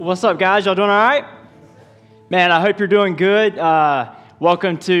What's up, guys? Y'all doing all right? Man, I hope you're doing good.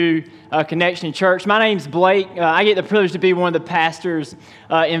 Welcome to Connection Church. My name's Blake. I get the privilege to be one of the pastors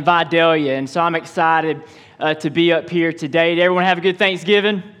in Vidalia, and so I'm excited to be up here today. Did everyone have a good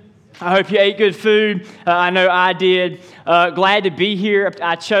Thanksgiving? I hope you ate good food. I know I did. Glad to be here.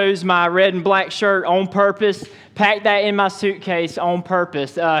 I chose my red and black shirt on purpose, packed that in my suitcase on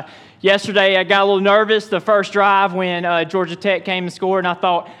purpose. Yesterday, I got a little nervous the first drive when Georgia Tech came and scored, and I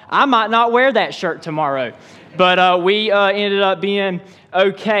thought, I might not wear that shirt tomorrow. But we ended up being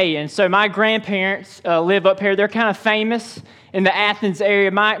okay. And so my grandparents live up here. They're kind of famous in the Athens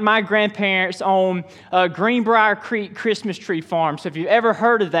area. My grandparents own Greenbrier Creek Christmas Tree Farm. So if you've ever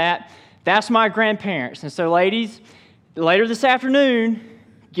heard of that, that's my grandparents. And so ladies, later this afternoon,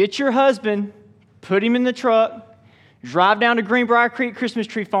 get your husband, put him in the truck, drive down to Greenbrier Creek Christmas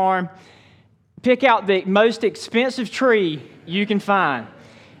Tree Farm, pick out the most expensive tree you can find,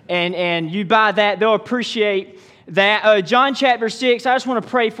 and you buy that. They'll appreciate that. John chapter 6, I just want to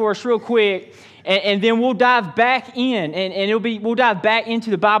pray for us real quick, and then we'll dive back in, and we'll dive back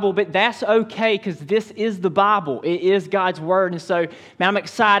into the Bible, but that's okay because this is the Bible. It is God's Word, and so, man, I'm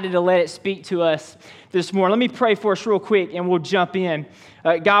excited to let it speak to us this morning. Let me pray for us real quick, and we'll jump in.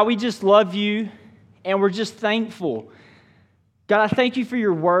 God, we just love you. And we're just thankful. God, I thank you for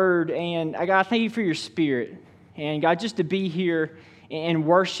your word, and God, I thank you for your spirit. And God, just to be here and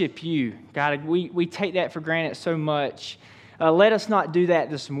worship you. God, we take that for granted so much. Let us not do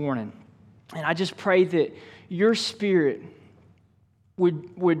that this morning. And I just pray that your spirit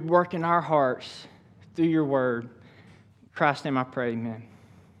would work in our hearts through your word. In Christ's name I pray, amen.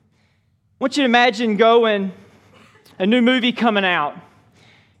 I want you to imagine a new movie coming out.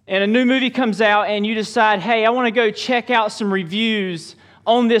 And a new movie comes out and you decide, hey, I want to go check out some reviews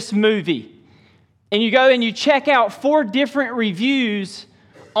on this movie. And you go and you check out 4 different reviews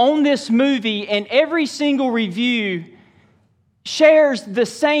on this movie, and every single review shares the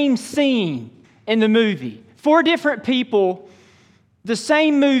same scene in the movie. 4 different people, the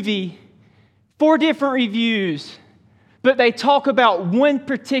same movie, 4 different reviews, but they talk about one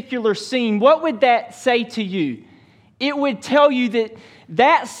particular scene. What would that say to you? It would tell you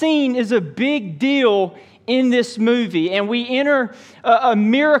that scene is a big deal in this movie. And we enter a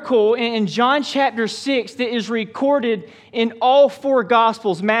miracle in John chapter 6 that is recorded in all 4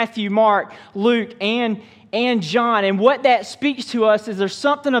 Gospels, Matthew, Mark, Luke, and John. And what that speaks to us is there's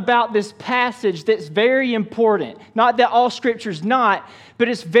something about this passage that's very important. Not that all Scripture's not, but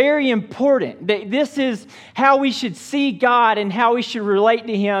it's very important. That this is how we should see God and how we should relate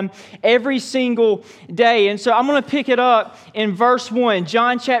to Him every single day. And so I'm going to pick it up in verse 1.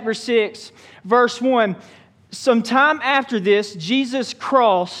 John chapter 6, verse 1. Sometime after this, Jesus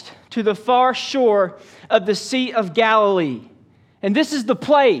crossed to the far shore of the Sea of Galilee. And this is the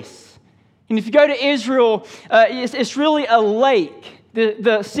place. And if you go to Israel, it's really a lake,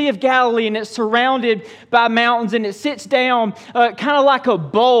 the Sea of Galilee, and it's surrounded by mountains, and it sits down kind of like a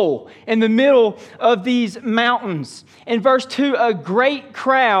bowl in the middle of these mountains. In verse 2, a great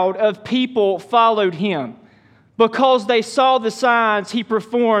crowd of people followed him because they saw the signs he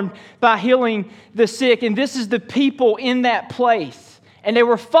performed by healing the sick. And this is the people in that place. And they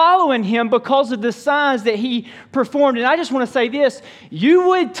were following him because of the signs that he performed. And I just want to say this, you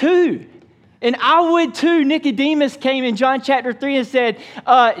would too. And I would too. Nicodemus came in John chapter 3 and said,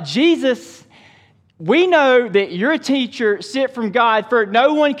 Jesus, we know that you're a teacher sent from God, for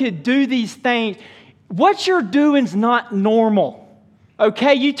no one could do these things. What you're doing is not normal.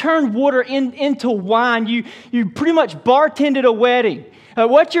 Okay, you turned water into wine. You pretty much bartended a wedding.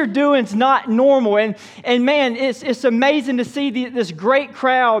 What you're doing is not normal. And man, it's amazing to see this great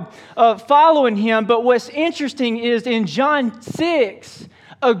crowd following him. But what's interesting is in John 6,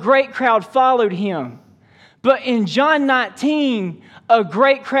 a great crowd followed him. But in John 19, a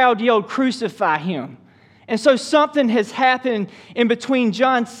great crowd yelled, "Crucify him." And so something has happened in between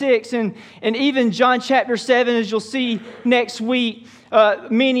John 6 and even John chapter 7, as you'll see next week.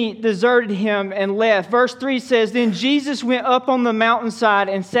 Many deserted him and left. Verse 3 says, Then Jesus went up on the mountainside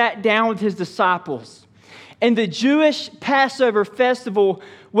and sat down with his disciples. And the Jewish Passover festival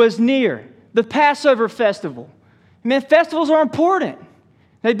was near. The Passover festival. Man, festivals are important.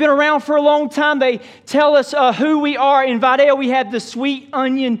 They've been around for a long time. They tell us who we are. In Vidalia, we have the Sweet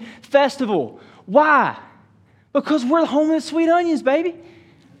Onion Festival. Why? Because we're the home of the sweet onions, baby.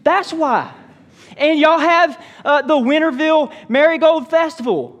 That's why. And y'all have the Winterville Marigold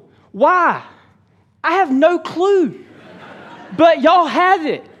Festival. Why? I have no clue. But y'all have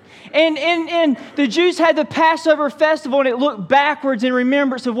it. And the Jews had the Passover festival, and it looked backwards in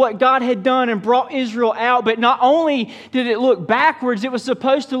remembrance of what God had done and brought Israel out. But not only did it look backwards, it was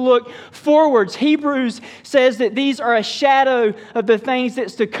supposed to look forwards. Hebrews says that these are a shadow of the things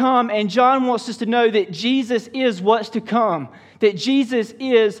that's to come. And John wants us to know that Jesus is what's to come. That Jesus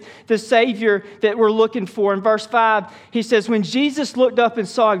is the Savior that we're looking for. In verse 5, he says, when Jesus looked up and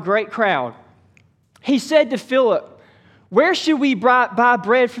saw a great crowd, he said to Philip, where should we buy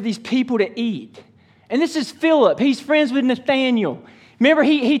bread for these people to eat? And this is Philip. He's friends with Nathanael. Remember,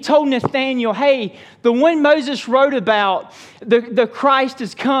 he told Nathanael, hey, the one Moses wrote about, the Christ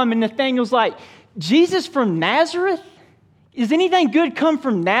has come. And Nathanael's like, Jesus from Nazareth? Does anything good come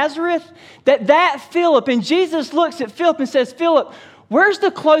from Nazareth? That Philip, and Jesus looks at Philip and says, Philip, where's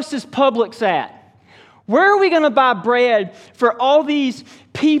the closest Publix at? Where are we going to buy bread for all these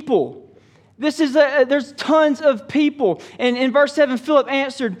people? There's tons of people. And in verse 7, Philip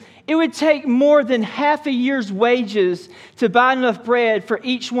answered, it would take more than half a year's wages to buy enough bread for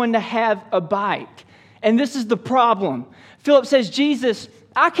each one to have a bite. And this is the problem. Philip says, Jesus,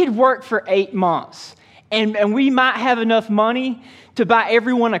 I could work for 8 months. And we might have enough money to buy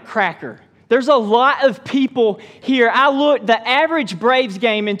everyone a cracker. There's a lot of people here. I looked, the average Braves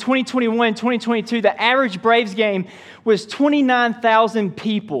game in 2021, 2022, the average Braves game was 29,000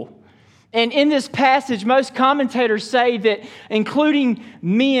 people. And in this passage, most commentators say that including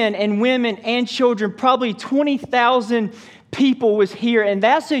men and women and children, probably 20,000 people was here. And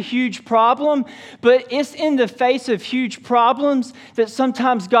that's a huge problem, but it's in the face of huge problems that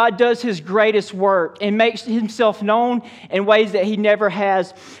sometimes God does his greatest work and makes himself known in ways that he never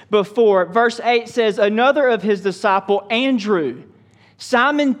has before. Verse 8 says, another of his disciple, Andrew,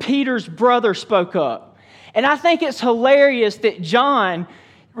 Simon Peter's brother, spoke up. And I think it's hilarious that John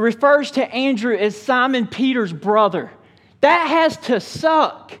refers to Andrew as Simon Peter's brother. That has to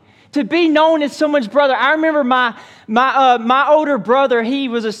suck. To be known as someone's brother. I remember my older brother, he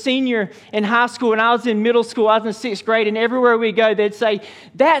was a senior in high school, and I was in middle school. I was in 6th grade, and everywhere we go, they'd say,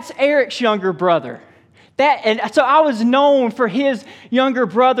 that's Eric's younger brother. And so I was known for his younger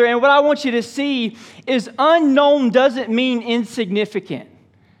brother. And what I want you to see is unknown doesn't mean insignificant.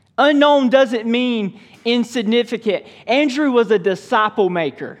 Unknown doesn't mean insignificant. Andrew was a disciple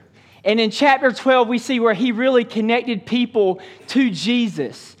maker. And in chapter 12, we see where he really connected people to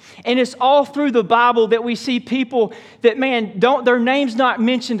Jesus. And it's all through the Bible that we see people that, man, their name's not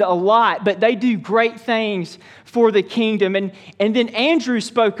mentioned a lot, but they do great things for the kingdom. And then Andrew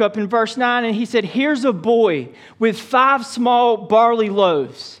spoke up in verse 9, and he said, here's a boy with 5 small barley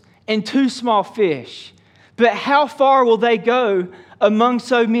loaves and 2 small fish. But how far will they go among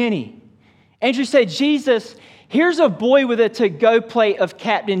so many? Andrew said, Jesus, here's a boy with a to-go plate of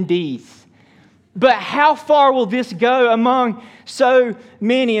Captain D's. But how far will this go among so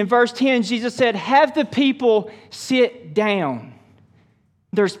many? In verse 10, Jesus said, have the people sit down.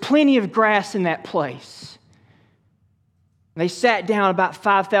 There's plenty of grass in that place. They sat down, about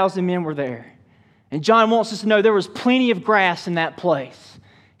 5,000 men were there. And John wants us to know there was plenty of grass in that place.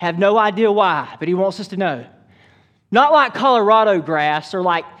 Have no idea why, but he wants us to know. Not like Colorado grass or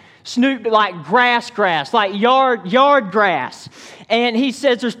like grass, like yard grass. And he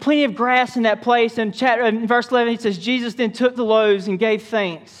says there's plenty of grass in that place. And in verse 11, he says, Jesus then took the loaves and gave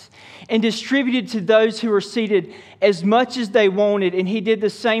thanks and distributed to those who were seated as much as they wanted. And he did the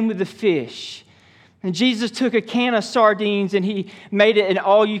same with the fish. And Jesus took a can of sardines and he made it an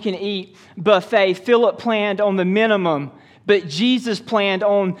all-you-can-eat buffet. Philip planned on the minimum, but Jesus planned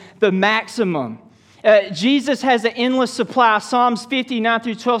on the maximum. Jesus has an endless supply. Psalms 59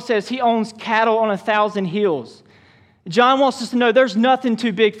 through 12 says he owns cattle on 1,000 hills. John wants us to know there's nothing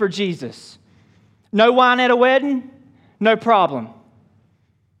too big for Jesus. No wine at a wedding? No problem.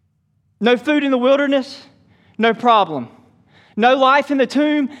 No food in the wilderness? No problem. No life in the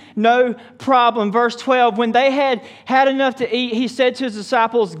tomb? No problem. Verse 12, when they had enough to eat, he said to his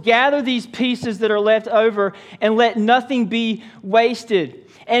disciples, gather these pieces that are left over and let nothing be wasted.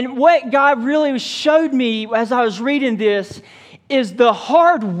 And what God really showed me as I was reading this is the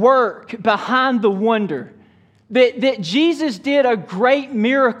hard work behind the wonder. That Jesus did a great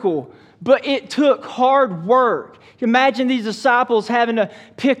miracle, but it took hard work. Imagine these disciples having to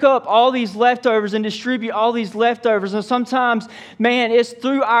pick up all these leftovers and distribute all these leftovers. And sometimes, man, it's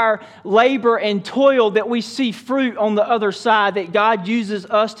through our labor and toil that we see fruit on the other side, that God uses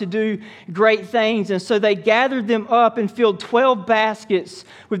us to do great things. And so they gathered them up and filled 12 baskets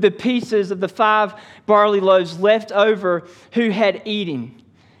with the pieces of the 5 barley loaves left over who had eaten.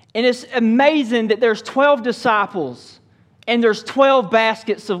 And it's amazing that there's 12 disciples and there's 12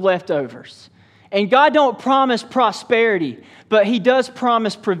 baskets of leftovers. And God don't promise prosperity, but He does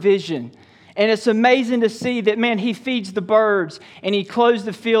promise provision. And it's amazing to see that, man, He feeds the birds and He clothes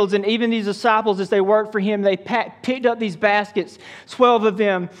the fields. And even these disciples, as they worked for Him, they picked up these baskets, 12 of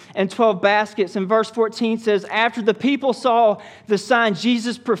them and 12 baskets. And verse 14 says, after the people saw the sign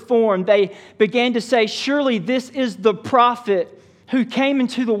Jesus performed, they began to say, surely this is the prophet who came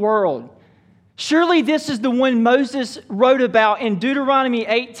into the world. Surely this is the one Moses wrote about in Deuteronomy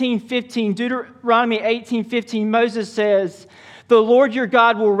 18:15. Deuteronomy 18:15, Moses says, the Lord your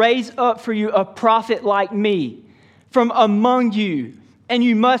God will raise up for you a prophet like me from among you, and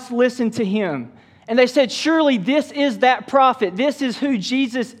you must listen to him. And they said, surely this is that prophet. This is who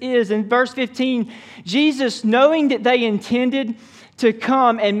Jesus is. In verse 15, Jesus, knowing that they intended to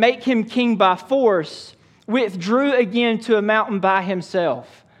come and make him king by force, withdrew again to a mountain by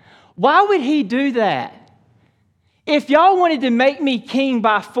himself. Why would he do that? If y'all wanted to make me king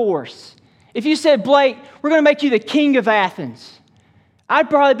by force, if you said, Blake, we're going to make you the king of Athens, I'd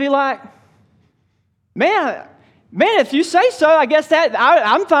probably be like, man, if you say so, I guess that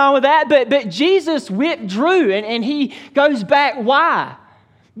I'm fine with that. But Jesus withdrew and he goes back. Why?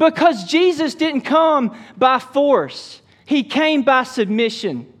 Because Jesus didn't come by force. He came by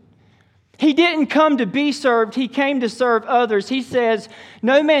submission. He didn't come to be served. He came to serve others. He says,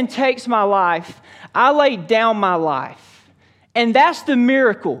 no man takes my life. I laid down my life. And that's the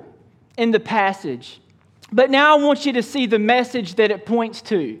miracle in the passage. But now I want you to see the message that it points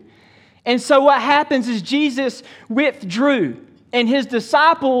to. And so what happens is Jesus withdrew, and his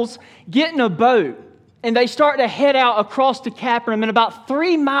disciples get in a boat, and they start to head out across to Capernaum. And about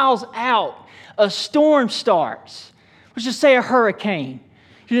 3 miles out, a storm starts. Let's just say a hurricane.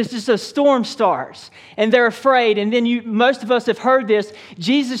 It's just a storm starts, and they're afraid. And then most of us have heard this.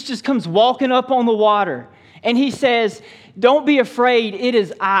 Jesus just comes walking up on the water, and he says, don't be afraid, it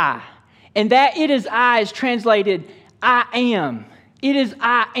is I. And that it is I is translated, I am. It is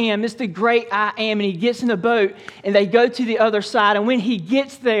I am. It's the great I am. And he gets in the boat and they go to the other side. And when he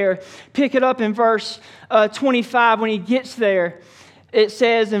gets there, pick it up in verse 25. When he gets there, it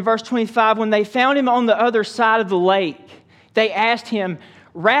says in verse 25, when they found him on the other side of the lake, they asked him,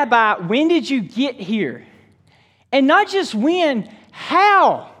 Rabbi, when did you get here? And not just when,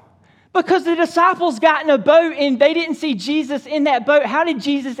 how? Because the disciples got in a boat and they didn't see Jesus in that boat. How did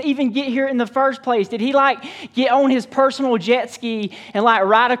Jesus even get here in the first place? Did he get on his personal jet ski and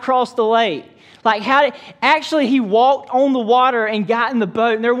ride across the lake? Actually he walked on the water and got in the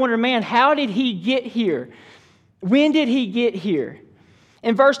boat, and they're wondering, man, how did he get here? When did he get here?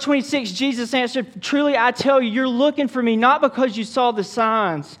 In verse 26, Jesus answered, truly I tell you, you're looking for me not because you saw the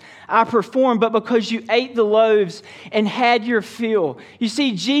signs I performed, but because you ate the loaves and had your fill. You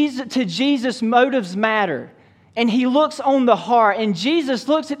see, to Jesus, motives matter. And he looks on the heart. And Jesus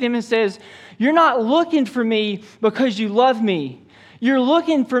looks at them and says, you're not looking for me because you love me. You're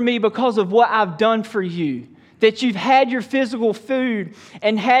looking for me because of what I've done for you. That you've had your physical food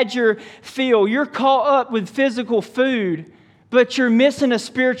and had your fill. You're caught up with physical food, but you're missing a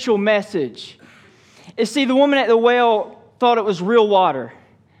spiritual message. You see, the woman at the well thought it was real water.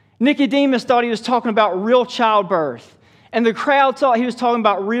 Nicodemus thought he was talking about real childbirth. And the crowd thought he was talking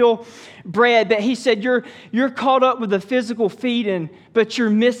about real bread. But he said, you're caught up with the physical feeding, but you're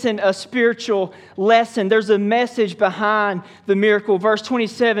missing a spiritual lesson. There's a message behind the miracle. Verse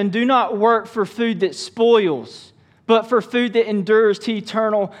 27, do not work for food that spoils, but for food that endures to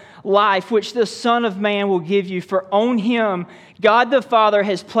eternal life, which the Son of Man will give you. For on him, God the Father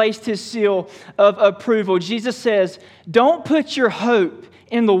has placed his seal of approval. Jesus says, don't put your hope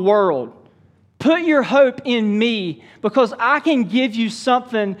in the world. Put your hope in me, because I can give you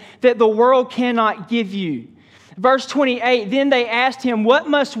something that the world cannot give you. Verse 28, then they asked him, what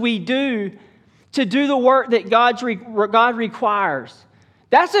must we do to do the work that God requires?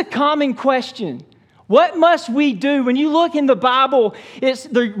 That's a common question. What must we do? When you look in the Bible, it's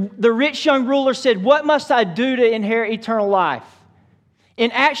the rich young ruler said, what must I do to inherit eternal life?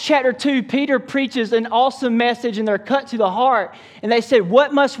 In Acts chapter 2, Peter preaches an awesome message, and they're cut to the heart. And they said,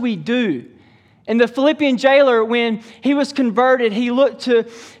 what must we do? And the Philippian jailer, when he was converted, he looked to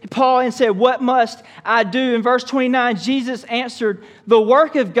Paul and said, what must I do? In verse 29, Jesus answered, the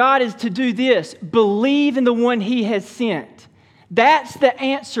work of God is to do this, believe in the one he has sent. That's the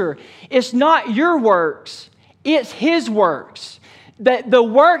answer. It's not your works, it's his works. That the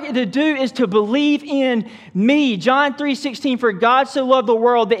work to do is to believe in me. John 3:16, for God so loved the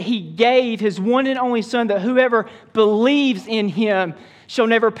world that he gave his one and only Son, that whoever believes in him shall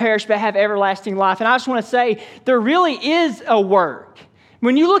never perish but have everlasting life. And I just want to say, there really is a work.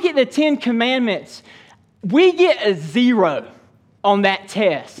 When you look at the 10 Commandments, we get a 0. on that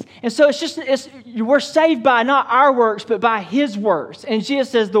test. And so we're saved by not our works, but by His works. And Jesus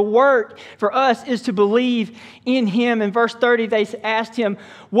says the work for us is to believe in Him. In verse 30, they asked Him,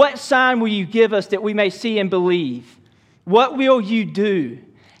 what sign will you give us that we may see and believe? What will you do?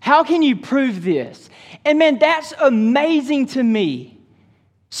 How can you prove this? And man, that's amazing to me.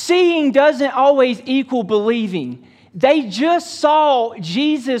 Seeing doesn't always equal believing. They just saw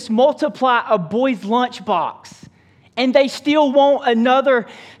Jesus multiply a boy's lunchbox, and they still want another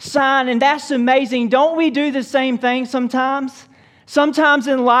sign, and that's amazing. Don't we do the same thing sometimes? Sometimes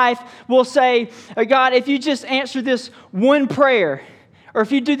in life, we'll say, God, if you just answer this one prayer, or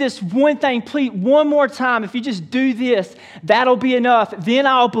if you do this one thing, please, one more time, if you just do this, that'll be enough. Then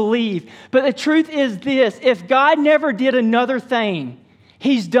I'll believe. But the truth is this, if God never did another thing,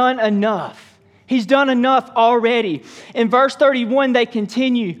 He's done enough. He's done enough already. In verse 31, they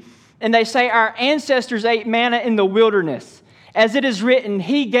continue and they say, our ancestors ate manna in the wilderness. As it is written,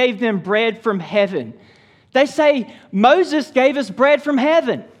 He gave them bread from heaven. They say, Moses gave us bread from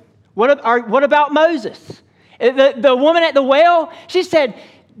heaven. What about Moses? The woman at the well, she said,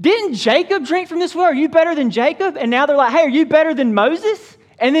 didn't Jacob drink from this well? Are you better than Jacob? And now they're like, hey, are you better than Moses?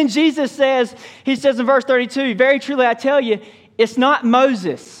 And then Jesus says, He says in verse 32, very truly I tell you, it's not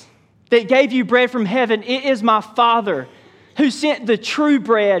Moses that gave you bread from heaven. It is my Father who sent the true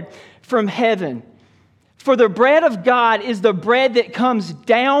bread from heaven. For the bread of God is the bread that comes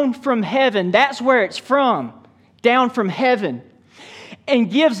down from heaven. That's where it's from, down from heaven.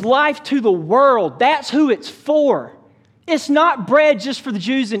 And gives life to the world. That's who it's for. It's not bread just for the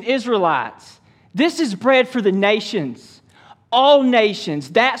Jews and Israelites. This is bread for the nations. All nations.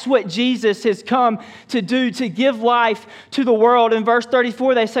 That's what Jesus has come to do, to give life to the world. In verse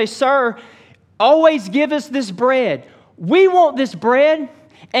 34, they say, Sir, always give us this bread. We want this bread.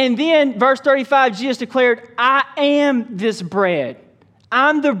 And then, verse 35, Jesus declared, I am this bread.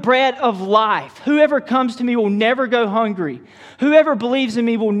 I'm the bread of life. Whoever comes to me will never go hungry. Whoever believes in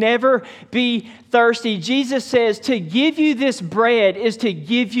me will never be thirsty. Jesus says to give you this bread is to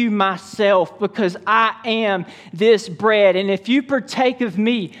give you myself, because I am this bread. And if you partake of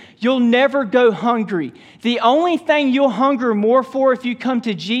me, you'll never go hungry. The only thing you'll hunger more for if you come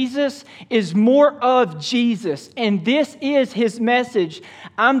to Jesus is more of Jesus. And this is His message.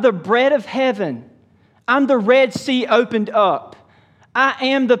 I'm the bread of heaven. I'm the Red Sea opened up. I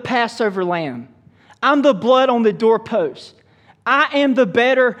am the Passover lamb. I'm the blood on the doorpost. I am the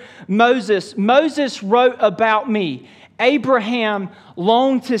better Moses. Moses wrote about me. Abraham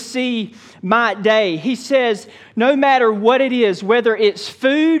longed to see my day. He says, no matter what it is, whether it's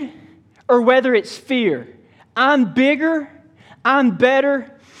food or whether it's fear, I'm bigger, I'm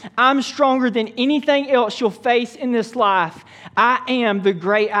better, I'm stronger than anything else you'll face in this life. I am the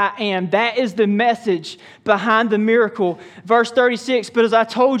great I am. That is the message behind the miracle. Verse 36, but as I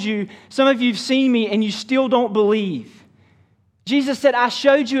told you, some of you have seen me and you still don't believe. Jesus said, I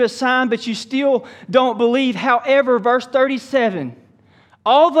showed you a sign, but you still don't believe. However, verse 37,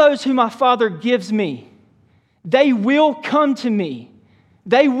 all those whom my Father gives me, they will come to me.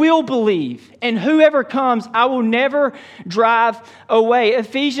 They will believe, and whoever comes, I will never drive away.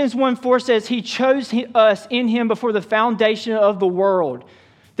 Ephesians 1:4 says He chose us in Him before the foundation of the world,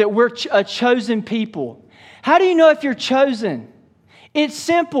 that we're a chosen people. How do you know if you're chosen? It's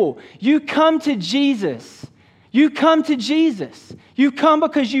simple. You come to Jesus. You come to Jesus. You come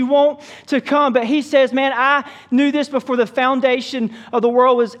because you want to come. But He says, man, I knew this before the foundation of the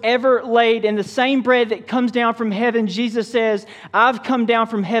world was ever laid. And the same bread that comes down from heaven, Jesus says, I've come down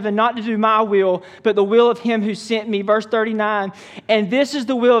from heaven not to do my will, but the will of Him who sent me. Verse 39, and this is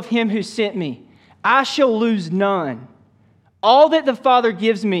the will of Him who sent me. I shall lose none. All that the Father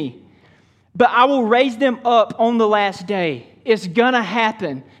gives me, but I will raise them up on the last day. It's going to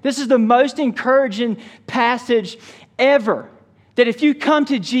happen. This is the most encouraging passage ever. That if you come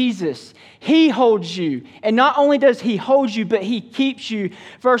to Jesus, He holds you. And not only does He hold you, but He keeps you.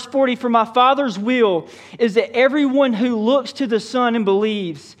 Verse 40, for my Father's will is that everyone who looks to the Son and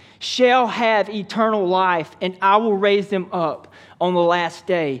believes shall have eternal life, and I will raise them up on the last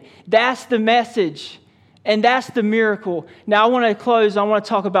day. That's the message, and that's the miracle. Now I want to close. I want to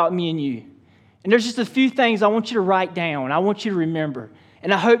talk about me and you. And there's just a few things I want you to write down. I want you to remember.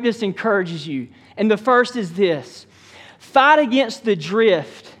 And I hope this encourages you. And the first is this. Fight against the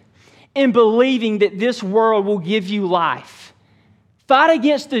drift in believing that this world will give you life. Fight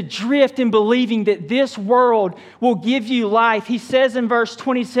against the drift in believing that this world will give you life. He says in verse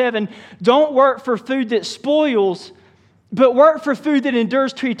 27, don't work for food that spoils, but work for food that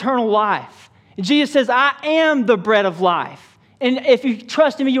endures to eternal life. And Jesus says, I am the bread of life. And if you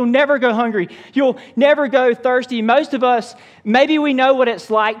trust in me, you'll never go hungry. You'll never go thirsty. Most of us, maybe we know what it's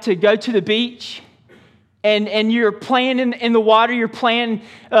like to go to the beach and you're playing in the water, you're playing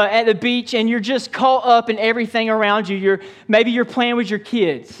at the beach, and you're just caught up in everything around you. Maybe you're playing with your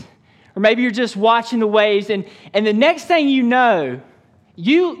kids, or maybe you're just watching the waves, and the next thing you know,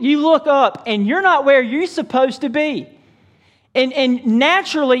 you look up and you're not where you're supposed to be. And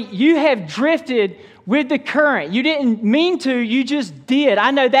naturally, you have drifted with the current. You didn't mean to, you just did.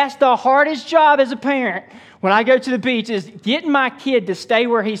 I know that's the hardest job as a parent when I go to the beach, is getting my kid to stay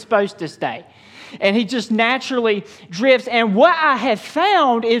where he's supposed to stay. And he just naturally drifts. And what I have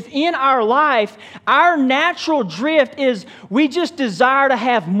found is in our life, our natural drift is we just desire to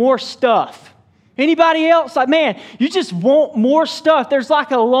have more stuff. Anybody else? Like, man, you just want more stuff. There's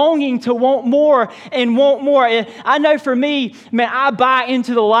like a longing to want more and want more. And I know for me, man, I buy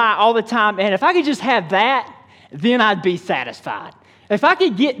into the lie all the time. And if I could just have that, then I'd be satisfied. If I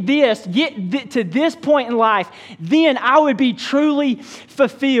could get to this point in life, then I would be truly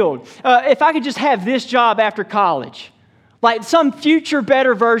fulfilled. If I could just have this job after college, like some future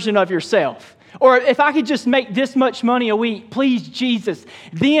better version of yourself. Or if I could just make this much money a week, please Jesus,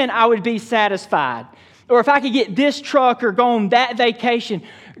 then I would be satisfied. Or if I could get this truck or go on that vacation,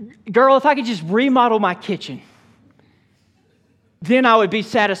 girl, if I could just remodel my kitchen, then I would be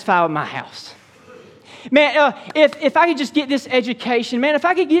satisfied with my house. Man, if I could just get this education, man, if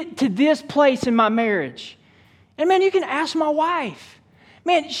I could get to this place in my marriage. And man, you can ask my wife.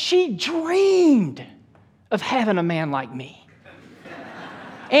 Man, she dreamed of having a man like me.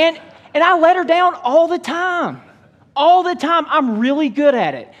 And I let her down all the time. All the time. I'm really good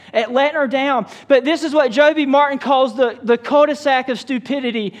at it, at letting her down. But this is what Joby Martin calls the cul-de-sac of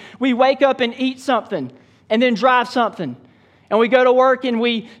stupidity. We wake up and eat something, and then drive something. And we go to work and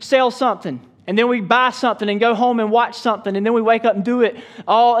we sell something. And then we buy something and go home and watch something. And then we wake up and do it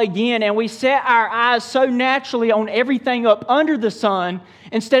all again. And we set our eyes so naturally on everything up under the sun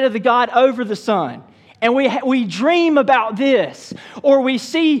instead of the God over the sun. And we dream about this. Or we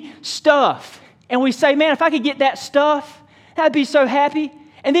see stuff. And we say, man, if I could get that stuff, I'd be so happy.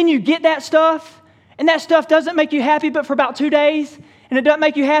 And then you get that stuff. And that stuff doesn't make you happy but for about 2 days. And it doesn't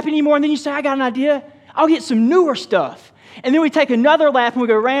make you happy anymore. And then you say, I got an idea. I'll get some newer stuff. And then we take another lap and we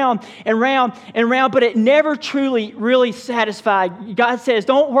go round and round and round, but it never truly, really satisfied. God says,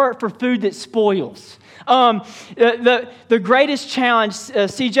 don't work for food that spoils. The greatest challenge,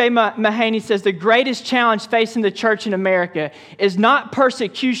 C.J. Mahaney says, the greatest challenge facing the church in America is not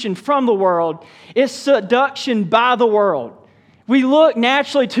persecution from the world, it's seduction by the world. We look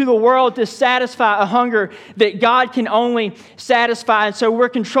naturally to the world to satisfy a hunger that God can only satisfy. And so we're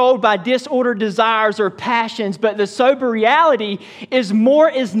controlled by disordered desires or passions. But the sober reality is more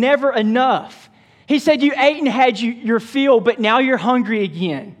is never enough. He said you ate and had your fill, but now you're hungry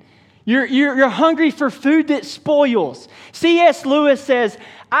again. You're hungry for food that spoils. C.S. Lewis says,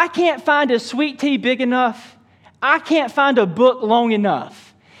 I can't find a sweet tea big enough. I can't find a book long enough.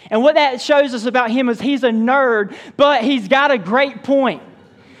 And what that shows us about him is he's a nerd, but he's got a great point.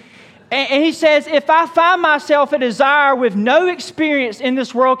 And he says, if I find myself a desire with no experience in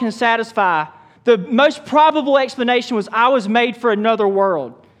this world can satisfy, the most probable explanation was I was made for another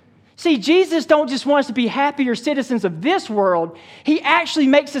world. See, Jesus don't just want us to be happier citizens of this world. He actually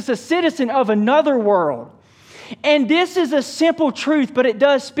makes us a citizen of another world. And this is a simple truth, but it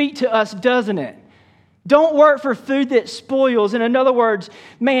does speak to us, doesn't it? Don't work for food that spoils. In other words,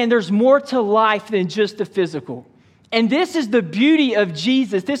 man, there's more to life than just the physical. And this is the beauty of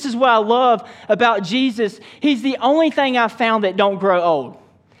Jesus. This is what I love about Jesus. He's the only thing I've found that don't grow old.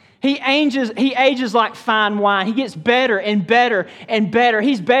 He ages like fine wine. He gets better and better and better.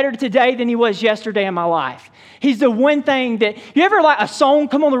 He's better today than he was yesterday in my life. He's the one thing that, you ever like a song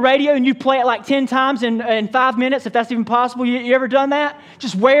come on the radio and you play it like 10 times in 5 minutes, if that's even possible? You ever done that?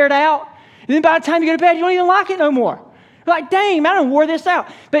 Just wear it out? And then by the time you go to bed, you don't even like it no more. You're like, dang, man, I done wore this out.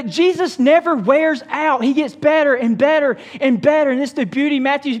 But Jesus never wears out. He gets better and better and better. And this is the beauty.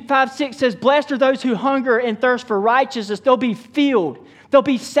 Matthew 5:6 says, blessed are those who hunger and thirst for righteousness. They'll be filled. They'll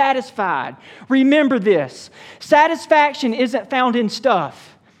be satisfied. Remember this. Satisfaction isn't found in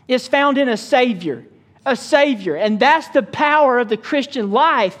stuff. It's found in a Savior. A Savior. And that's the power of the Christian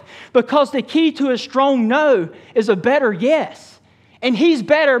life, because the key to a strong no is a better yes. And he's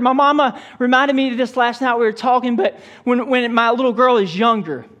better. My mama reminded me of this last night. We were talking, but when my little girl is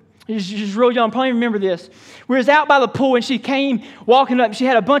younger, she's real young, probably remember this. We was out by the pool and she came walking up. She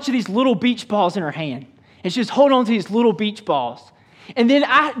had a bunch of these little beach balls in her hand. And she was holding on to these little beach balls. And then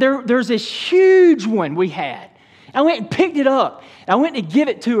there's this huge one we had. I went and picked it up. I went to give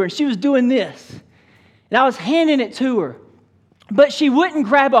it to her. And she was doing this. And I was handing it to her. but she wouldn't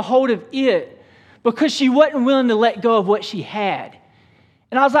grab a hold of it because she wasn't willing to let go of what she had.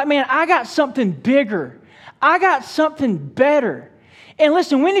 And I was like, man, I got something bigger. I got something better. And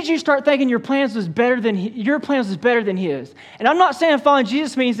listen, when did you start thinking your plans was better than his? And I'm not saying following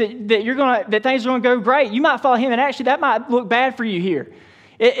Jesus means that things are going to go great. You might follow him, and actually that might look bad for you here.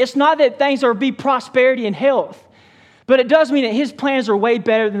 It's not that things are be prosperity and health, but it does mean that his plans are way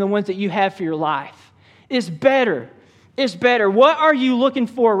better than the ones that you have for your life. It's better. It's better. What are you looking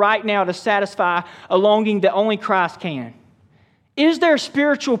for right now to satisfy a longing that only Christ can? Is there a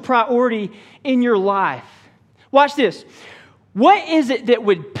spiritual priority in your life? Watch this. What is it that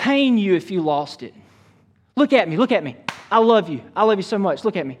would pain you if you lost it? Look at me. I love you. I love you so much.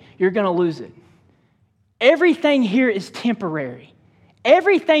 Look at me. You're going to lose it. Everything here is temporary.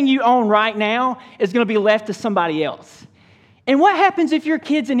 Everything you own right now is going to be left to somebody else. And what happens if your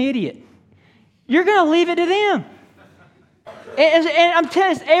kid's an idiot? You're going to leave it to them. And I'm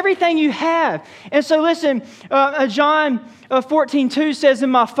telling you, it's everything you have. And so listen, John 14:2 says, in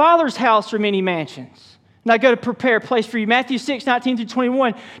my Father's house are many mansions. And I go to prepare a place for you. Matthew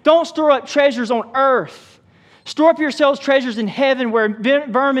 6:19-21. Don't store up treasures on earth. Store up yourselves treasures in heaven where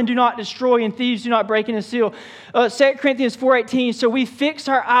vermin do not destroy and thieves do not break in and steal. 2 Corinthians 4:18. So we fix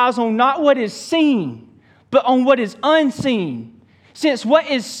our eyes on not what is seen, but on what is unseen. Since what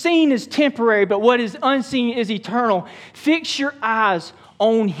is seen is temporary, but what is unseen is eternal. Fix your eyes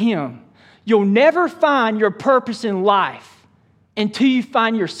on him. You'll never find your purpose in life until you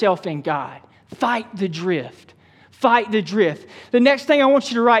find yourself in God. Fight the drift. Fight the drift. The next thing I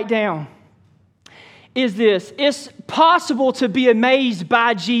want you to write down is this. It's possible to be amazed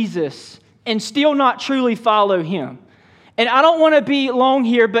by Jesus and still not truly follow him. And I don't want to be long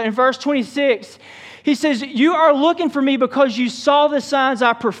here, but in verse 26, he says, you are looking for me because you saw the signs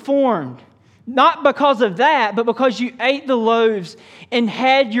I performed. Not because of that, but because you ate the loaves and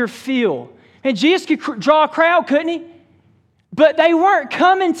had your fill. And Jesus could draw a crowd, couldn't he? But they weren't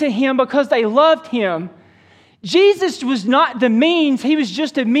coming to him because they loved him. Jesus was not the means. He was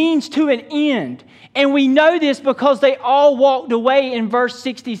just a means to an end. And we know this because they all walked away in verse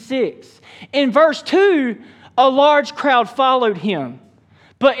 66. In verse 2, a large crowd followed him.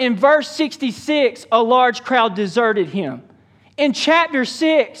 But in verse 66, a large crowd deserted him. In chapter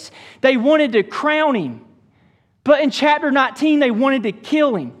 6, they wanted to crown him. But in chapter 19, they wanted to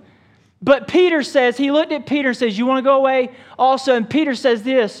kill him. But Peter says, he looked at Peter and says, you want to go away also? And Peter says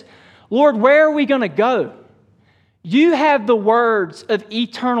this, Lord, where are we going to go? You have the words of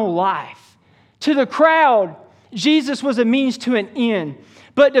eternal life. To the crowd, Jesus was a means to an end.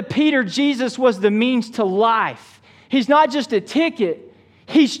 But to Peter, Jesus was the means to life. He's not just a ticket,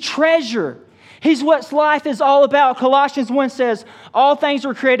 he's treasure. He's what life is all about. Colossians 1 says, all things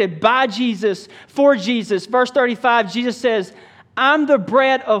were created by Jesus, for Jesus. Verse 35, Jesus says, I'm the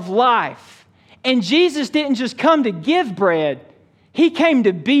bread of life. And Jesus didn't just come to give bread. He came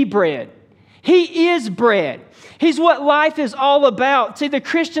to be bread. He is bread. He's what life is all about. See, the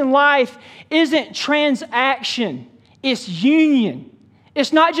Christian life isn't transaction. It's union.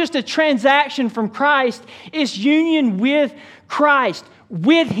 It's not just a transaction from Christ. It's union with Christ,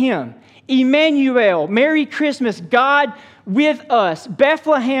 with him. Emmanuel, Merry Christmas, God with us.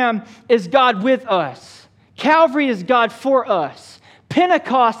 Bethlehem is God with us. Calvary is God for us.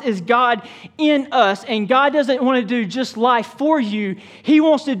 Pentecost is God in us. And God doesn't want to do just life for you. He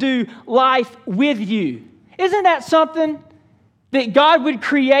wants to do life with you. Isn't that something? That God would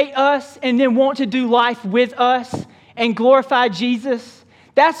create us and then want to do life with us and glorify Jesus?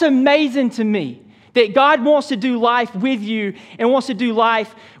 That's amazing to me. That God wants to do life with you and wants to do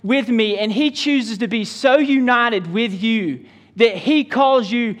life with me. And he chooses to be so united with you that he calls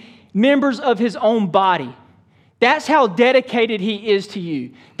you members of his own body. That's how dedicated he is to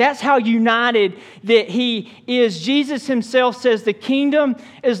you. That's how united that he is. Jesus himself says the kingdom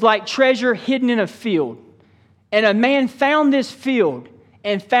is like treasure hidden in a field. And a man found this field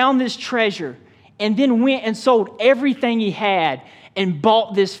and found this treasure and then went and sold everything he had and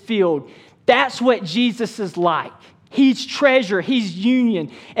bought this field. That's what Jesus is like. He's treasure. He's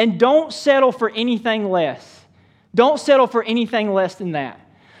union. And don't settle for anything less. Don't settle for anything less than that.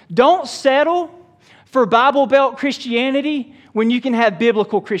 Don't settle for Bible Belt Christianity when you can have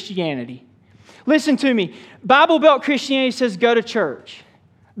biblical Christianity. Listen to me. Bible Belt Christianity says go to church.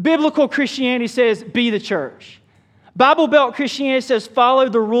 Biblical Christianity says be the church. Bible Belt Christianity says follow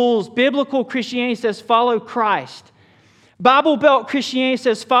the rules. Biblical Christianity says follow Christ. Bible Belt Christianity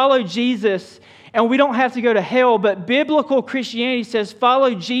says follow Jesus and we don't have to go to hell, but biblical Christianity says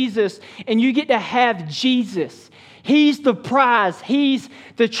follow Jesus and you get to have Jesus. He's the prize. He's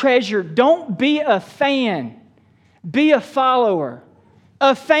the treasure. Don't be a fan. Be a follower.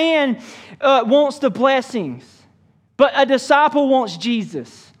 A fan wants the blessings, but a disciple wants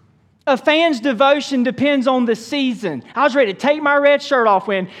Jesus. A fan's devotion depends on the season. I was ready to take my red shirt off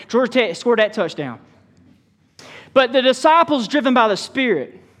when Georgia Tech scored that touchdown. But the disciple's driven by the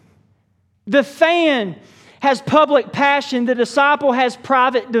Spirit. The fan has public passion. The disciple has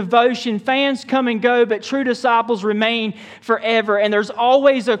private devotion. Fans come and go, but true disciples remain forever. And there's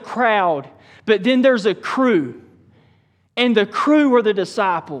always a crowd, but then there's a crew. And the crew are the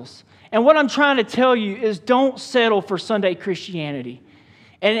disciples. And what I'm trying to tell you is don't settle for Sunday Christianity.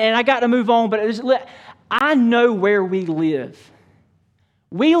 And I got to move on, but I know where we live.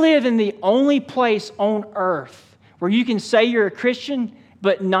 We live in the only place on earth where you can say you're a Christian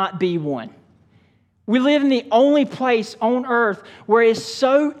but not be one. We live in the only place on earth where it's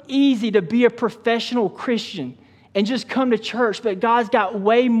so easy to be a professional Christian and just come to church, but God's got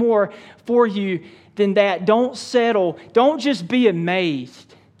way more for you than that. Don't settle. Don't just be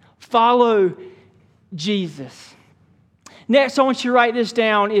amazed. Follow Jesus. Next, I want you to write this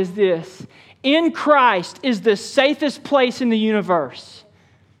down, is this. In Christ is the safest place in the universe.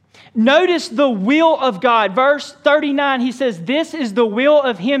 Notice the will of God. Verse 39, he says, this is the will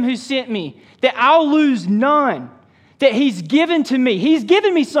of him who sent me, that I'll lose none, that he's given to me. He's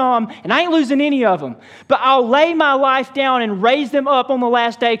given me some, and I ain't losing any of them. But I'll lay my life down and raise them up on the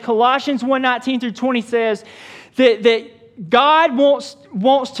last day. Colossians 1:19 through 20 says that God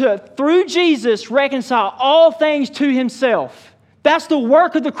wants to, through Jesus, reconcile all things to himself. That's the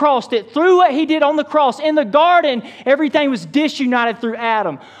work of the cross, that through what he did on the cross, in the garden, everything was disunited through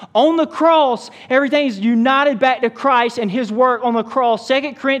Adam. On the cross, everything is united back to Christ and his work on the cross.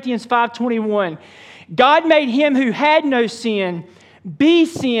 2 Corinthians 5:21. God made him who had no sin be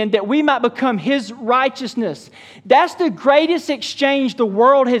sin that we might become his righteousness. That's the greatest exchange the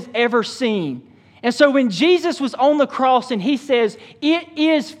world has ever seen. And so when Jesus was on the cross and he says, it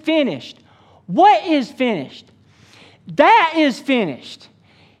is finished. What is finished? That is finished.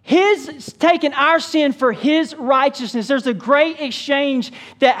 His taking our sin for his righteousness. There's a great exchange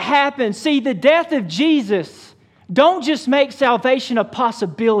that happens. See, the death of Jesus don't just make salvation a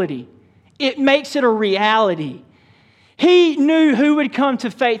possibility. It makes it a reality. He knew who would come to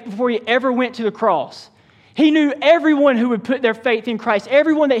faith before he ever went to the cross. He knew everyone who would put their faith in Christ,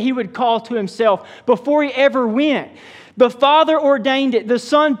 everyone that he would call to himself before he ever went. The Father ordained it. The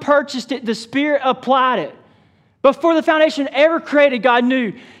Son purchased it. The Spirit applied it. Before the foundation ever created, God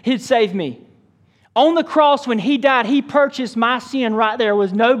knew he'd save me. On the cross, when he died, he purchased my sin right there.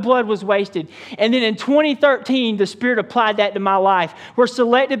 No blood was wasted. And then in 2013, the Spirit applied that to my life. We're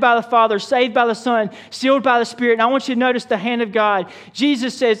selected by the Father, saved by the Son, sealed by the Spirit. And I want you to notice the hand of God.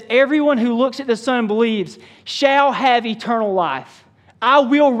 Jesus says, everyone who looks at the Son and believes shall have eternal life. I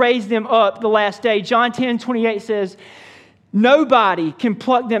will raise them up the last day. John 10:28 says, nobody can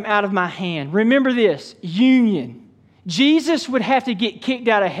pluck them out of my hand. Remember this, union. Jesus would have to get kicked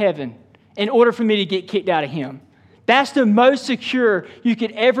out of heaven in order for me to get kicked out of him. That's the most secure you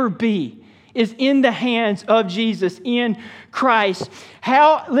could ever be, is in the hands of Jesus, in Christ.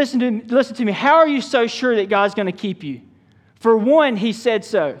 Listen to me, how are you so sure that God's going to keep you? For one, he said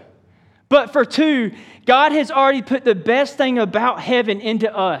so. But for two, God has already put the best thing about heaven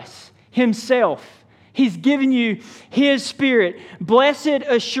into us, himself. He's given you his Spirit. Blessed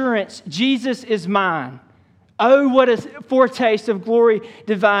assurance, Jesus is mine. Oh, what a foretaste of glory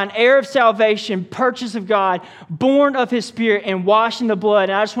divine, heir of salvation, purchase of God, born of his Spirit and washed in the blood.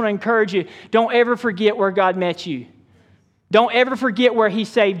 And I just want to encourage you, don't ever forget where God met you. Don't ever forget where he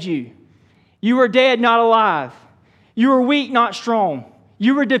saved you. You were dead, not alive. You were weak, not strong.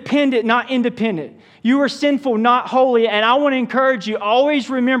 You were dependent, not independent. You were sinful, not holy. And I want to encourage you, always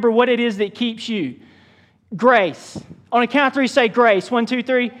remember what it is that keeps you. Grace. On a count of three, say grace. 1, 2,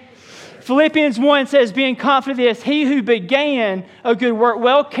 3. Philippians 1 says, being confident of this, he who began a good work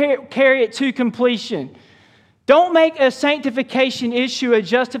will carry it to completion. Don't make a sanctification issue a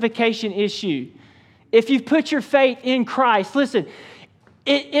justification issue. If you've put your faith in Christ, listen,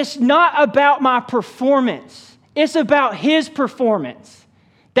 it's not about my performance. It's about his performance.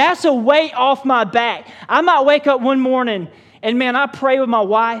 That's a weight off my back. I might wake up one morning and, man, I pray with my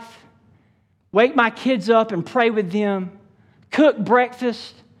wife, wake my kids up and pray with them, cook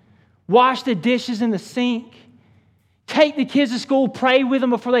breakfast, wash the dishes in the sink, take the kids to school, pray with them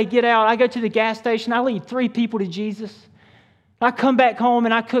before they get out. I go to the gas station. I lead 3 people to Jesus. I come back home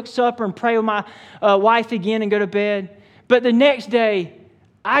and I cook supper and pray with my wife again and go to bed. But the next day,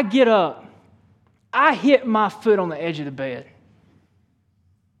 I get up. I hit my foot on the edge of the bed.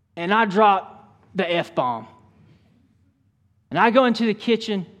 And I drop the F-bomb. And I go into the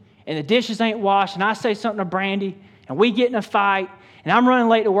kitchen and the dishes ain't washed. And I say something to Brandy. and we get in a fight, and I'm running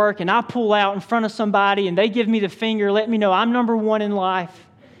late to work, and I pull out in front of somebody, and they give me the finger, let me know I'm number one in life,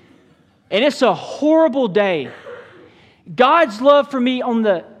 and it's a horrible day, God's love for me on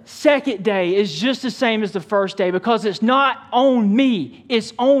the second day is just the same as the first day, because it's not on me,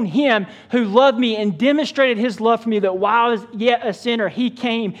 it's on Him who loved me and demonstrated His love for me, that while I was yet a sinner, He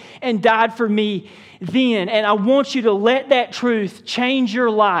came and died for me then. And I want you to let that truth change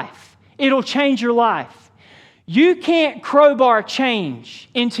your life. It'll change your life. You can't crowbar change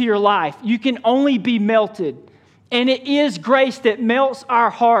into your life. You can only be melted. And it is grace that melts our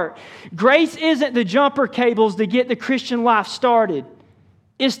heart. Grace isn't the jumper cables to get the Christian life started.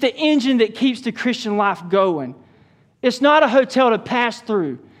 It's the engine that keeps the Christian life going. It's not a hotel to pass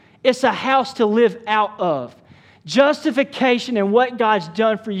through. It's a house to live out of. Justification and what God's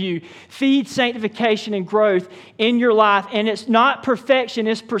done for you feeds sanctification and growth in your life. And it's not perfection,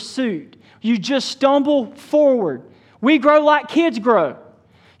 it's pursuit. You just stumble forward. We grow like kids grow.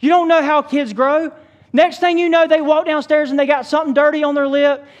 You don't know how kids grow. Next thing you know, they walk downstairs and they got something dirty on their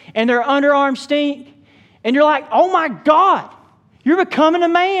lip and their underarms stink. And you're like, oh my God, you're becoming a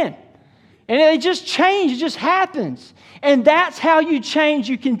man. And it just changes. It just happens. And that's how you change.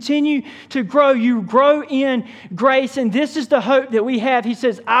 You continue to grow. You grow in grace. And this is the hope that we have. He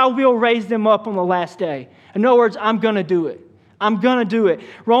says, I will raise them up on the last day. In other words, I'm going to do it. I'm going to do it.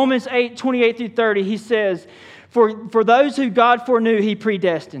 Romans 8, 28 through 30, he says, for those who God foreknew, He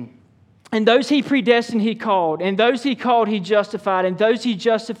predestined. And those He predestined, He called. And those He called, He justified. And those He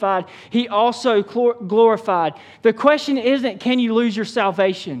justified, He also glorified. The question isn't, can you lose your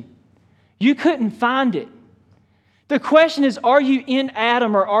salvation? You couldn't find it. The question is, are you in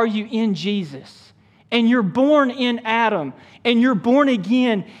Adam or are you in Jesus? And you're born in Adam. And you're born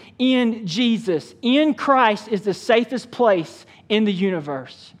again in Jesus. In Christ is the safest place in the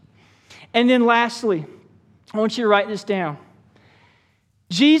universe. And then lastly, I want you to write this down.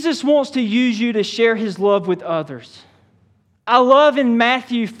 Jesus wants to use you to share His love with others. I love in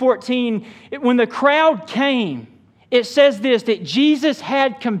Matthew 14, when the crowd came, it says this, that Jesus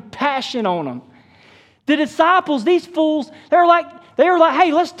had compassion on them. The disciples, these fools, they were like,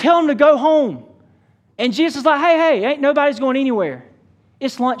 hey, let's tell them to go home. And Jesus is like, hey, ain't nobody's going anywhere.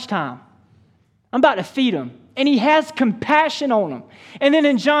 It's lunchtime. I'm about to feed them. And He has compassion on them. And then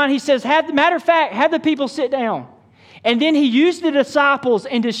in John, He says, matter of fact, have the people sit down. And then He used the disciples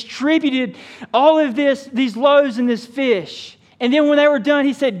and distributed all of these loaves and this fish. And then when they were done,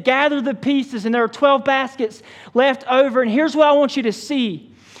 He said, gather the pieces. And there were 12 baskets left over. And here's what I want you to see.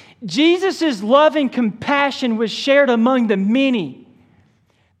 Jesus' love and compassion was shared among the many.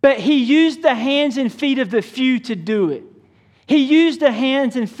 But He used the hands and feet of the few to do it. He used the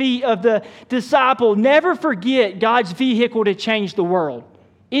hands and feet of the disciple. Never forget God's vehicle to change the world.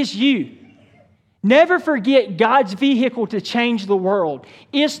 It's you. Never forget God's vehicle to change the world.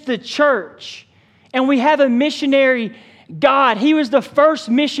 It's the church. And we have a missionary God. He was the first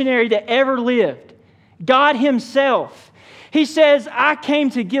missionary that ever lived. God Himself. He says, I came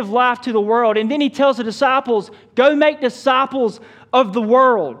to give life to the world. And then He tells the disciples, go make disciples of the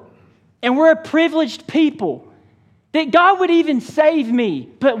world. And we're a privileged people. That God would even save me.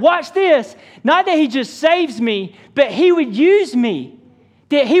 But watch this. Not that He just saves me, but He would use me.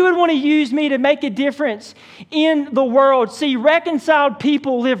 That He would want to use me to make a difference in the world. See, reconciled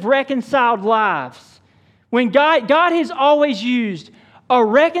people live reconciled lives. When God has always used a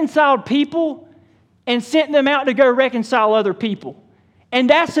reconciled people and sent them out to go reconcile other people. And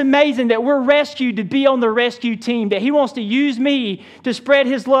that's amazing that we're rescued to be on the rescue team, that He wants to use me to spread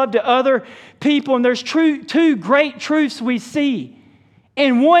His love to other people. And there's two great truths we see.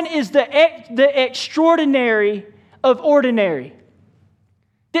 And one is the extraordinary of ordinary.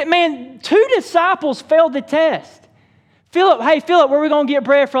 That, man, 2 disciples failed the test. Philip, where are we going to get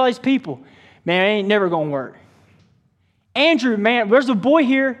bread for all these people? Man, it ain't never going to work. Andrew, man, there's a boy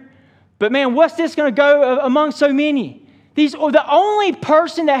here, but man, what's this going to go among so many? The only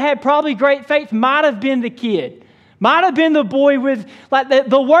person that had probably great faith might have been the kid. Might have been the boy with, like,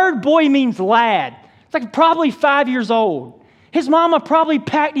 the word boy means lad. It's like probably 5 years old. His mama probably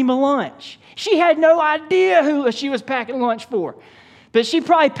packed him a lunch. She had no idea who she was packing lunch for. But she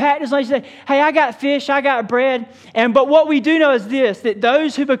probably packed his lunch and said, hey, I got fish, I got bread. But what we do know is this, that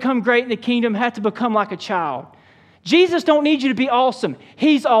those who become great in the kingdom have to become like a child. Jesus don't need you to be awesome.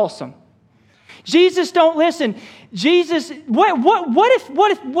 He's awesome. Jesus don't listen. Jesus, what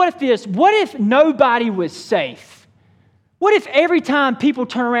if nobody was safe? What if every time people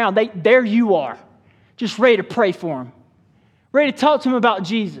turn around, there you are, just ready to pray for them, ready to talk to them about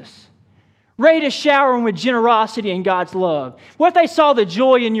Jesus, ready to shower them with generosity and God's love? What if they saw the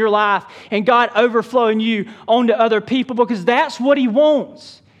joy in your life and God overflowing you onto other people? Because that's what He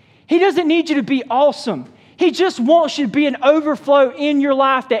wants. He doesn't need you to be awesome. He just wants you to be an overflow in your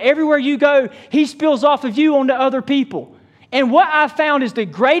life that everywhere you go, He spills off of you onto other people. And what I found is the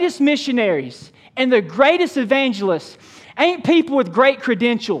greatest missionaries and the greatest evangelists ain't people with great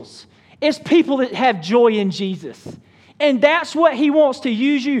credentials. It's people that have joy in Jesus. And that's what He wants to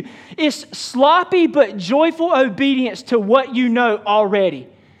use you. It's sloppy but joyful obedience to what you know already.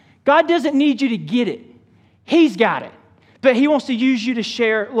 God doesn't need you to get it. He's got it. But He wants to use you to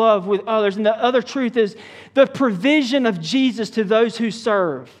share love with others. And the other truth is the provision of Jesus to those who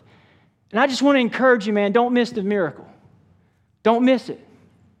serve. And I just want to encourage you, man, don't miss the miracle. Don't miss it.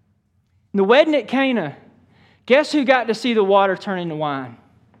 In the wedding at Cana, guess who got to see the water turn into wine?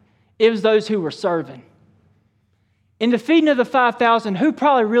 It was those who were serving. In the feeding of the 5,000, who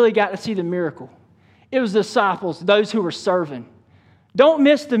probably really got to see the miracle? It was the disciples, those who were serving. Don't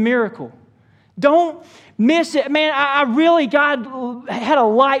miss the miracle. Don't miss it. Man, God had a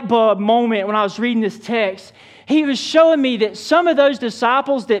light bulb moment when I was reading this text. He was showing me that some of those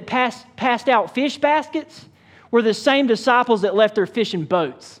disciples that passed out fish baskets were the same disciples that left their fishing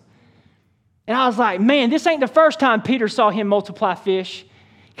boats. And I was like, man, this ain't the first time Peter saw Him multiply fish,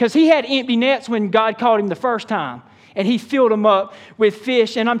 because he had empty nets when God called him the first time, and He filled them up with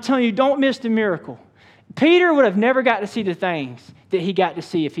fish. And I'm telling you, don't miss the miracle. Peter would have never got to see the things that he got to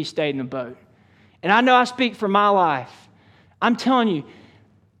see if he stayed in the boat. And I know I speak for my life. I'm telling you,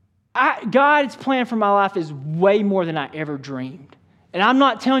 God's plan for my life is way more than I ever dreamed. And I'm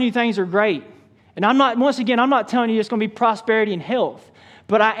not telling you things are great. And I'm not telling you it's going to be prosperity and health.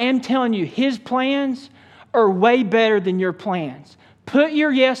 But I am telling you, His plans are way better than your plans. Put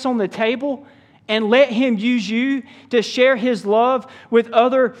your yes on the table and let Him use you to share His love with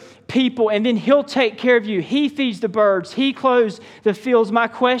other people, and then He'll take care of you. He feeds the birds. He clothes the fields. My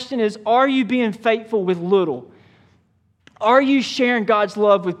question is, are you being faithful with little? Are you sharing God's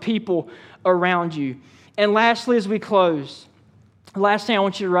love with people around you? And lastly, as we close, the last thing I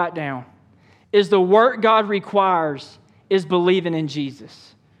want you to write down is the work God requires is believing in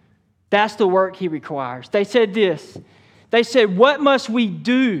Jesus. That's the work He requires. They said this. They said, what must we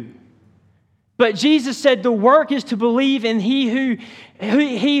do? But Jesus said the work is to believe in He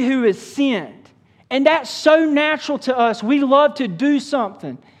who is sent. And that's so natural to us. We love to do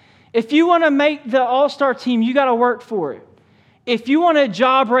something. If you want to make the all-star team, you got to work for it. If you want a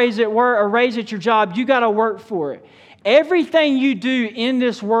job raise at work or raise at your job, you got to work for it. Everything you do in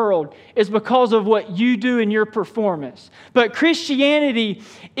this world is because of what you do in your performance. But Christianity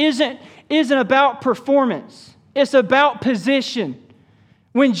isn't about performance. It's about position.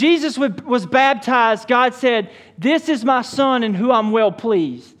 When Jesus was baptized, God said, "This is my Son in whom I'm well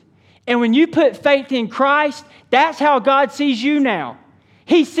pleased." And when you put faith in Christ, that's how God sees you now.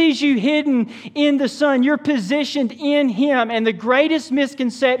 He sees you hidden in the Son. You're positioned in Him. And the greatest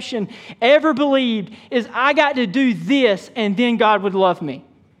misconception ever believed is, I got to do this and then God would love me.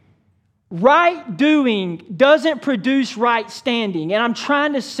 Right doing doesn't produce right standing. And I'm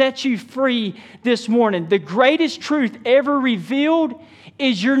trying to set you free this morning. The greatest truth ever revealed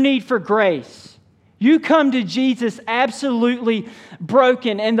is your need for grace. You come to Jesus absolutely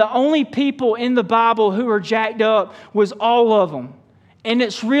broken, and the only people in the Bible who are jacked up was all of them. And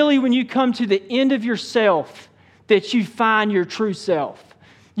it's really when you come to the end of yourself that you find your true self.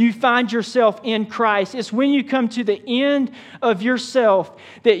 You find yourself in Christ. It's when you come to the end of yourself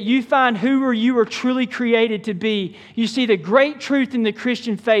that you find who you were truly created to be. You see, the great truth in the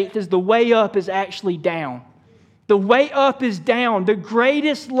Christian faith is the way up is actually down. The way up is down. The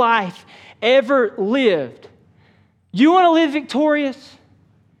greatest life ever lived. You want to live victorious?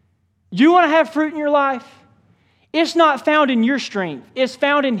 You want to have fruit in your life? It's not found in your strength. It's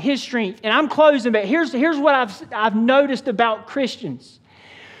found in His strength. And I'm closing, but here's what I've noticed about Christians.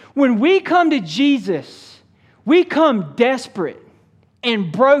 When we come to Jesus, we come desperate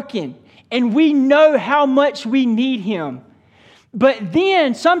and broken, and we know how much we need Him. But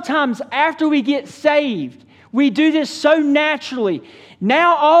then sometimes after we get saved, we do this so naturally.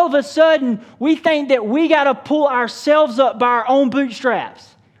 Now all of a sudden, we think that we got to pull ourselves up by our own bootstraps.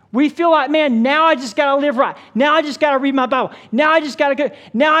 We feel like, man, now I just got to live right. Now I just got to read my Bible. Now I just got to go.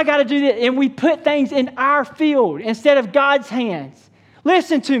 Now I got to do this. And we put things in our field instead of God's hands.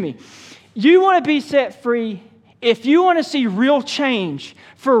 Listen to me. You want to be set free. If you want to see real change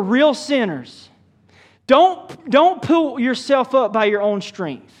for real sinners, don't pull yourself up by your own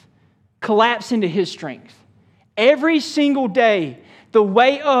strength. Collapse into His strength. Every single day, the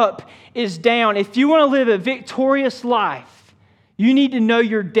way up is down. If you want to live a victorious life, You need to know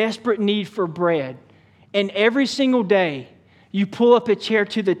your desperate need for bread. And every single day, you pull up a chair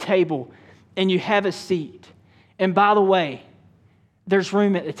to the table and you have a seat. And by the way, there's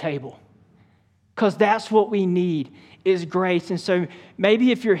room at the table. Because that's what we need is grace. And so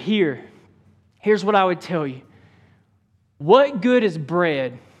maybe if you're here, here's what I would tell you. What good is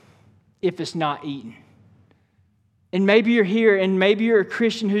bread if it's not eaten? And maybe you're here and maybe you're a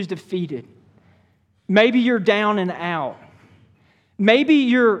Christian who's defeated. Maybe you're down and out. Maybe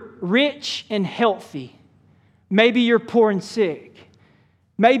you're rich and healthy. Maybe you're poor and sick.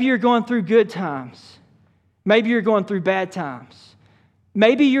 Maybe you're going through good times. Maybe you're going through bad times.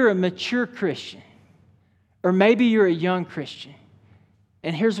 Maybe you're a mature Christian. Or maybe you're a young Christian.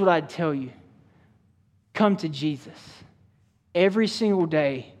 And here's what I'd tell you. Come to Jesus. Every single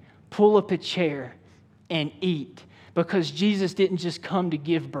day, pull up a chair and eat. Because Jesus didn't just come to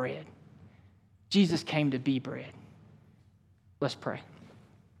give bread. Jesus came to be bread. Let's pray.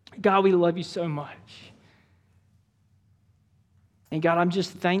 God, we love you so much. And God, I'm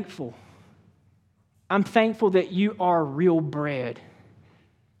just thankful. I'm thankful that you are real bread.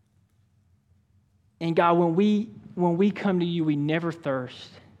 And God, when we come to you, we never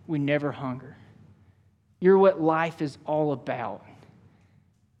thirst. We never hunger. You're what life is all about.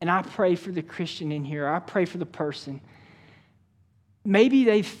 And I pray for the Christian in here. I pray for the person. Maybe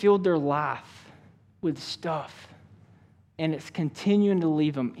they've filled their life with stuff and it's continuing to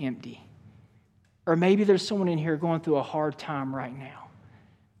leave them empty. Or maybe there's someone in here going through a hard time right now.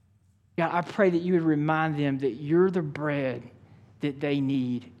 God, I pray that you would remind them that you're the bread that they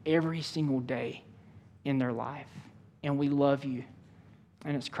need every single day in their life. And we love you.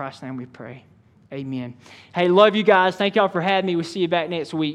 And it's Christ's name we pray. Amen. Hey, love you guys. Thank y'all for having me. We'll see you back next week.